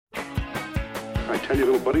I tell you,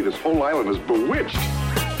 little buddy, this whole island is bewitched.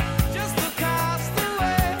 Just a castaway,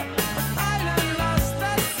 an island lost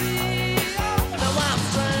at sea. Now I'm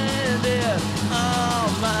stranded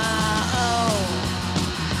on my own.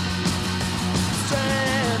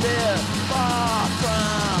 Stranded far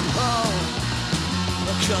from home.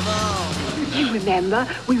 Come on. You remember,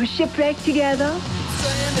 we were shipwrecked together.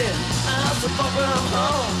 Stranded, I'm so far from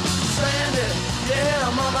home. Stranded, yeah,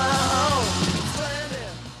 I'm on my own.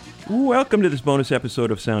 Welcome to this bonus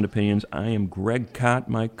episode of Sound Opinions. I am Greg Cott.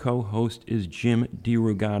 My co-host is Jim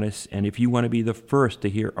DeRogatis. And if you want to be the first to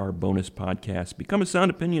hear our bonus podcast, become a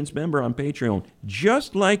Sound Opinions member on Patreon.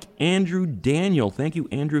 Just like Andrew Daniel. Thank you,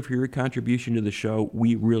 Andrew, for your contribution to the show.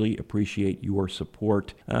 We really appreciate your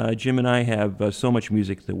support. Jim and I have so much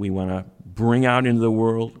music that we want to bring out into the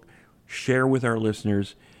world, share with our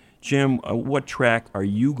listeners. Jim, what track are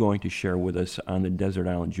you going to share with us on the Desert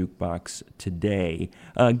Island Jukebox today?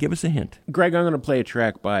 Give us a hint. Greg, I'm going to play a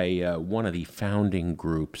track by one of the founding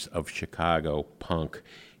groups of Chicago punk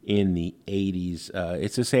in the 80s.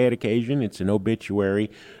 It's a sad occasion. It's an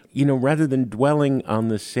obituary. You know, rather than dwelling on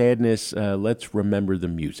the sadness, let's remember the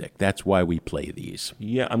music. That's why we play these.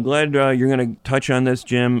 Yeah, I'm glad you're going to touch on this,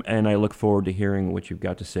 Jim, and I look forward to hearing what you've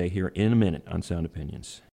got to say here in a minute on Sound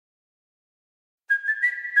Opinions.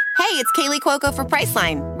 Hey, it's Kaylee Cuoco for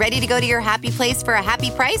Priceline. Ready to go to your happy place for a happy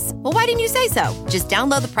price? Well, why didn't you say so? Just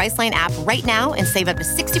download the Priceline app right now and save up to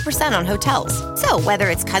 60% on hotels. So whether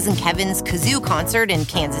it's Cousin Kevin's Kazoo Concert in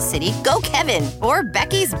Kansas City, go Kevin, or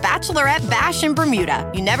Becky's Bachelorette Bash in Bermuda,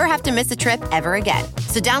 you never have to miss a trip ever again.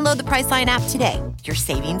 So download the Priceline app today. Your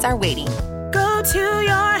savings are waiting. Go to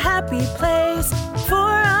your happy place for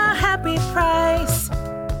a happy price.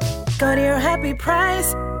 Go to your happy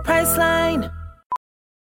price, Priceline.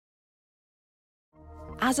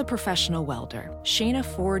 As a professional welder, Shayna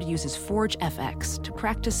Ford uses Forge FX to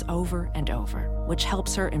practice over and over, which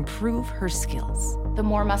helps her improve her skills. The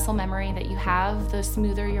more muscle memory that you have, the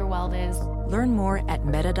smoother your weld is. Learn more at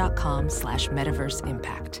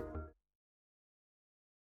meta.com/metaverseimpact.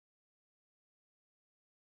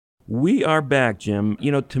 We are back, Jim.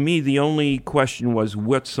 You know, to me, the only question was,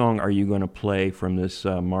 what song are you going to play from this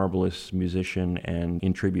marvelous musician and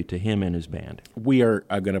in tribute to him and his band? We are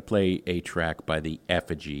going to play a track by the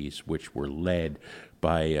Effigies, which were led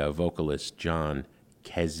by vocalist John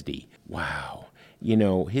Kezdy. Wow. You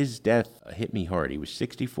know, his death hit me hard. He was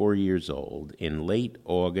 64 years old. In late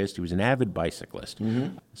August, he was an avid bicyclist.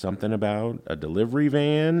 Mm-hmm. Something about a delivery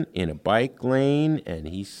van in a bike lane, and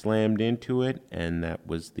he slammed into it, and that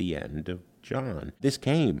was the end of John. This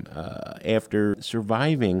came after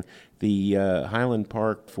surviving the Highland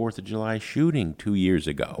Park 4th of July shooting 2 years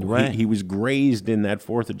ago. Right. He was grazed in that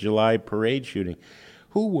 4th of July parade shooting.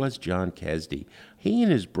 Who was John Kezdy? He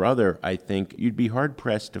and his brother, I think, you'd be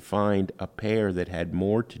hard-pressed to find a pair that had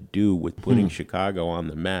more to do with putting Chicago on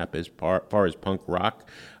the map as far as punk rock.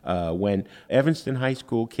 When Evanston High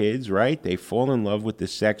School kids, right, they fall in love with the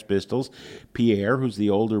Sex Pistols. Pierre, who's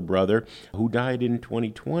the older brother, who died in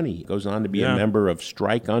 2020, goes on to be a member of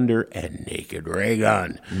Strike Under and Naked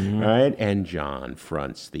Raygun, right? And John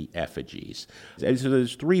fronts the Effigies. And so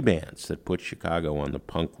there's three bands that put Chicago on the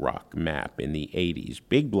punk rock map in the 80s.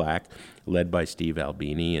 Big Black, led by Steve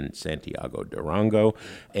Albini and Santiago Durango,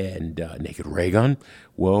 and Naked Raygun.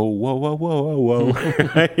 Whoa, whoa, whoa, whoa, whoa, whoa.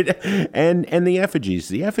 Right? And the Effigies.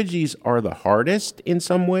 The Effigies are the hardest in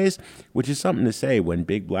some ways, which is something to say when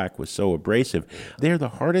Big Black was so abrasive. They're the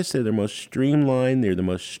hardest, they're the most streamlined, they're the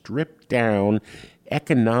most stripped down,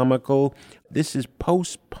 economical. This is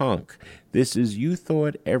post-punk. This is, you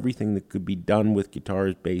thought everything that could be done with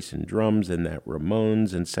guitars, bass, and drums, and that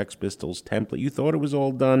Ramones and Sex Pistols template, you thought it was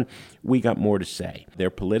all done. We got more to say. They're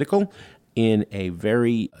political in a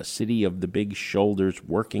very city of the big shoulders,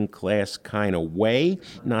 working class kind of way,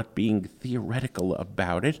 not being theoretical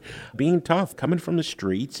about it, being tough, coming from the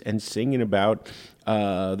streets and singing about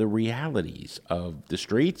the realities of the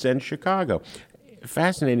streets and Chicago.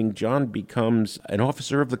 Fascinating, John becomes an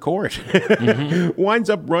officer of the court,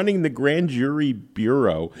 winds up running the grand jury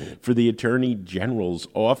bureau for the Attorney General's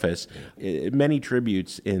office. Many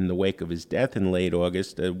tributes in the wake of his death in late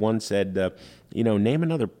August. One said, name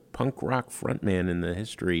another punk rock frontman in the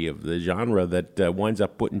history of the genre that winds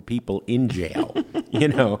up putting people in jail,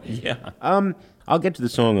 Yeah. I'll get to the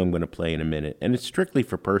song I'm going to play in a minute, and it's strictly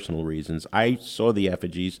for personal reasons. I saw the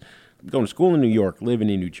Effigies going to school in New York, living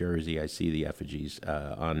in New Jersey. I see the Effigies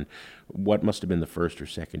on what must have been the first or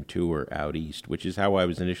second tour out east, which is how I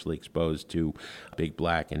was initially exposed to Big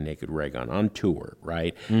Black and Naked Raygun on tour,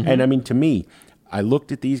 right? Mm-hmm. And I mean, to me, I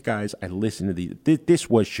looked at these guys. I listened to these. This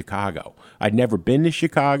was Chicago. I'd never been to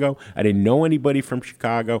Chicago. I didn't know anybody from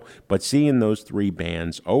Chicago. But seeing those three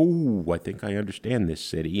bands, I think I understand this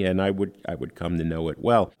city, and I would come to know it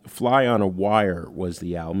well. Fly on a Wire was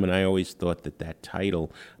the album, and I always thought that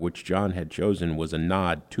title, which John had chosen, was a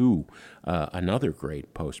nod to another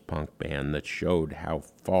great post-punk band that showed how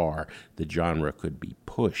far the genre could be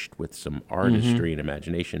pushed with some artistry and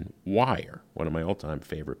imagination. Wire, one of my all-time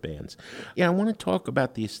favorite bands. Yeah, I want to talk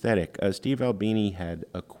about the aesthetic. Steve Albini had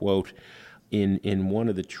a quote in one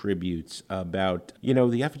of the tributes about,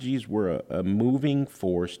 the Effigies were a moving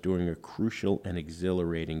force during a crucial and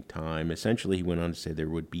exhilarating time. Essentially, he went on to say there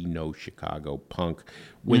would be no Chicago punk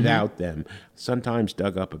without them. Sometimes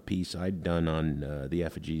dug up a piece I'd done on the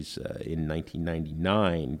Effigies in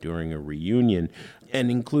 1999 during a reunion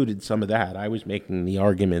and included some of that. I was making the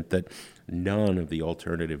argument that none of the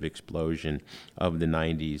alternative explosion of the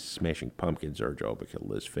 90s, Smashing Pumpkins, Urge Overkill,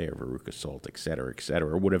 Liz Phair, Veruca Salt, et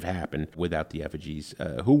cetera, would have happened without the Effigies,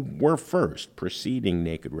 who were first, preceding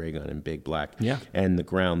Naked Raygun and Big Black, and the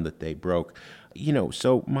ground that they broke.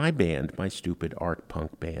 So my band, my stupid art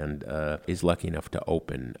punk band, is lucky enough to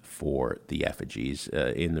open for the Effigies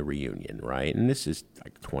in the reunion, right? And this is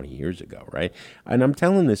like 20 years ago, right? And I'm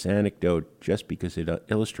telling this anecdote just because it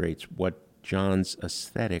illustrates what John's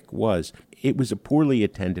aesthetic was. It was a poorly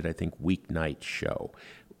attended, I think, weeknight show.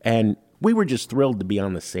 And we were just thrilled to be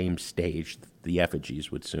on the same stage the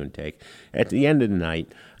Effigies would soon take. At the end of the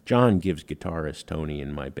night, John gives guitarist Tony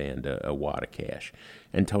in my band a wad of cash.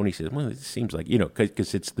 And Tony says, well, it seems like,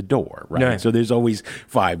 because it's the door, right? Yeah. So there's always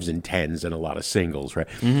 5s and 10s and a lot of singles, right?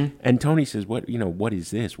 And Tony says, what is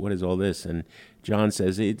this? What is all this? And John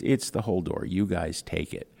says, it's the whole door. You guys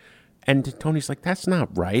take it. And Tony's like, that's not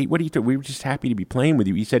right. What are you doing? We were just happy to be playing with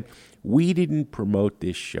you. He said, we didn't promote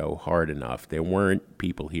this show hard enough. There weren't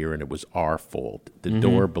people here, and it was our fault. The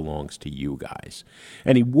door belongs to you guys.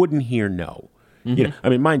 And he wouldn't hear no.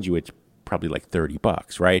 Mind you, it's probably like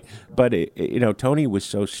 $30, right? But Tony was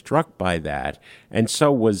so struck by that, and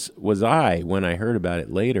so was I when I heard about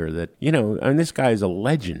it later. That this guy is a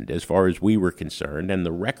legend as far as we were concerned, and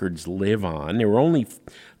the records live on. There were only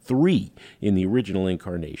 3 in the original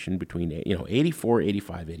incarnation between 84,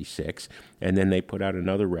 85, 86, and then they put out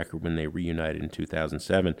another record when they reunited in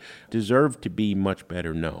 2007. Deserve to be much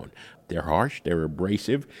better known. They're harsh, they're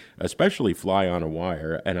abrasive, especially Fly on a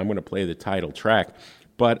Wire, and I'm going to play the title track.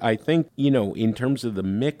 But I think, in terms of the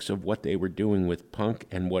mix of what they were doing with punk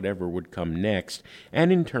and whatever would come next,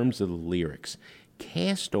 and in terms of the lyrics,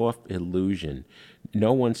 cast off illusion.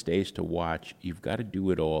 No one stays to watch. You've got to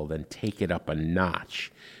do it all, then take it up a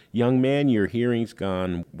notch. Young man, your hearing's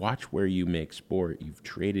gone. Watch where you make sport. You've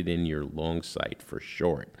traded in your long sight for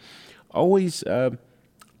short. Always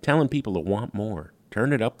telling people to want more.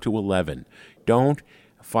 Turn it up to 11. Don't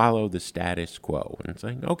follow the status quo. And it's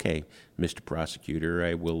like, okay, Mr. Prosecutor,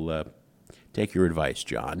 I will take your advice,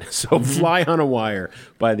 John. So Fly on a Wire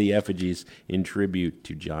by the Effigies in tribute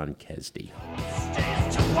to John Kezdy.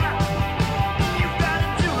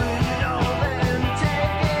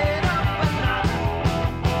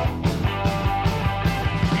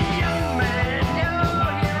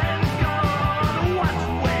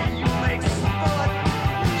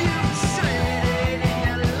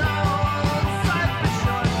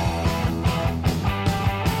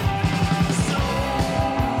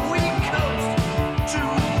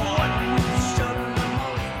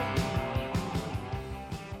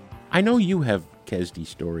 I know you have Kezdy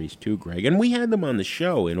stories too, Greg, and we had them on the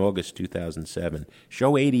show in August 2007,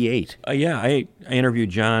 show 88. I interviewed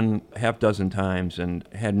John half dozen times and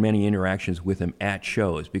had many interactions with him at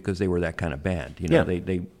shows because they were that kind of band.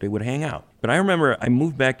 They would hang out. But I remember I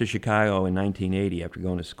moved back to Chicago in 1980 after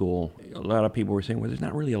going to school. A lot of people were saying, well, there's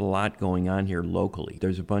not really a lot going on here locally.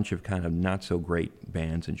 There's a bunch of kind of not so great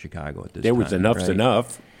bands in Chicago at this time. There was enough's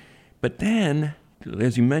enough. But then,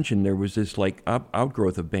 as you mentioned, there was this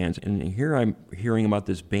outgrowth of bands, and here I'm hearing about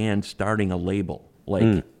this band starting a label,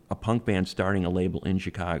 a punk band starting a label in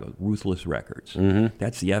Chicago, Ruthless Records.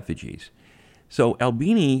 That's the Effigies. So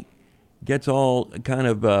Albini gets all kind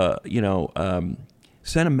of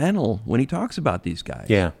sentimental when he talks about these guys.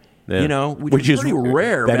 Yeah. Which is pretty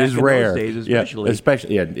rare. That is rare. Those days, especially. Yeah,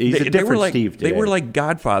 especially. Yeah, he's a different Steve today. They were like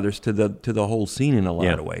godfathers to the whole scene in a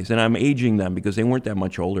lot of ways. And I'm aging them because they weren't that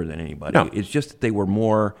much older than anybody. No. It's just that they were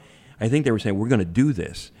more. I think they were saying, we're going to do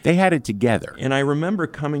this. They had it together. And I remember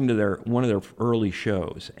coming to one of their early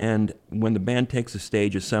shows, and when the band takes the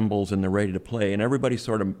stage, assembles, and they're ready to play, and everybody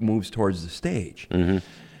sort of moves towards the stage.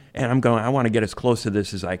 And I'm going, I want to get as close to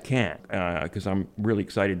this as I can because I'm really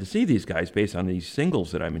excited to see these guys based on these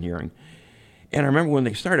singles that I've been hearing. And I remember when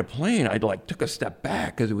they started playing, I like took a step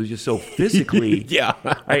back because it was just so physically. Yeah.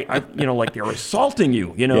 I like they were assaulting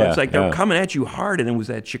you. Yeah, it's like they were coming at you hard, and it was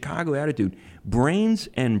that Chicago attitude, brains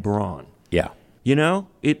and brawn. Yeah.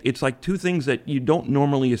 It's like two things that you don't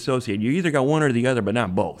normally associate. You either got one or the other, but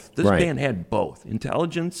not both. This band had both.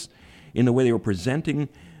 Intelligence in the way they were presenting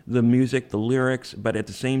the music, the lyrics, but at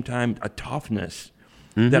the same time, a toughness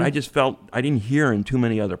that I just felt I didn't hear in too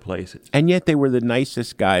many other places. And yet they were the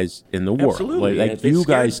nicest guys in the world. Absolutely. Like you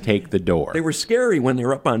guys take the door. They were scary when they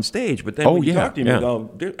were up on stage, but then when you talk to them, you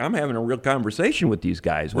go, I'm having a real conversation with these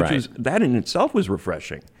guys, which is that in itself was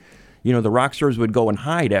refreshing. The rock stars would go and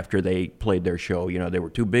hide after they played their show. They were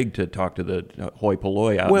too big to talk to the hoi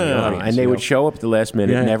polloi out in the audience. And they would show up at the last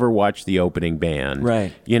minute, never watch the opening band.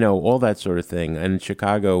 Right. All that sort of thing. And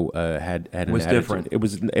Chicago had an was attitude. different.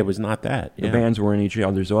 It was not that. The bands were in each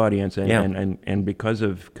other's audience, and because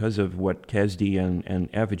of what Kezdy and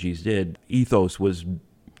Effigies did, ethos was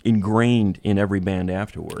ingrained in every band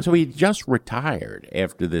afterwards. So he just retired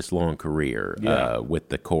after this long career with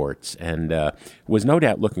the Courts, and was no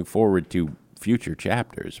doubt looking forward to future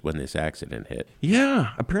chapters when this accident hit.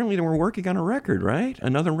 Yeah, apparently they were working on a record, right?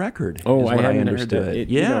 Another record. Oh, is what I hadn't understood. heard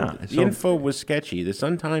that. The info was sketchy. The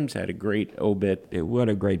Sun-Times had a great obit. What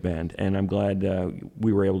a great band, and I'm glad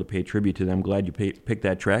we were able to pay tribute to them. I'm glad you picked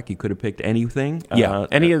that track. You could have picked anything.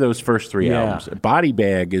 Any of those first three albums. Body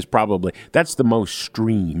Bag is probably, that's the most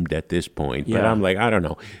streamed at this point. But I'm like, I don't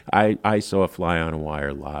know. I saw Fly on a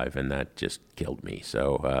Wire live, and that just killed me.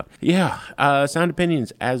 So, Sound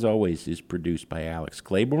Opinions, as always, is produced by Alex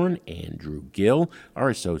Claiborne, Andrew Gill, our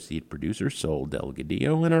associate producer, Sol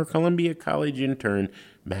Delgadillo, and our Columbia College intern,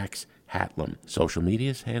 Max Hatlam. Social media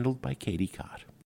is handled by Katie Cott.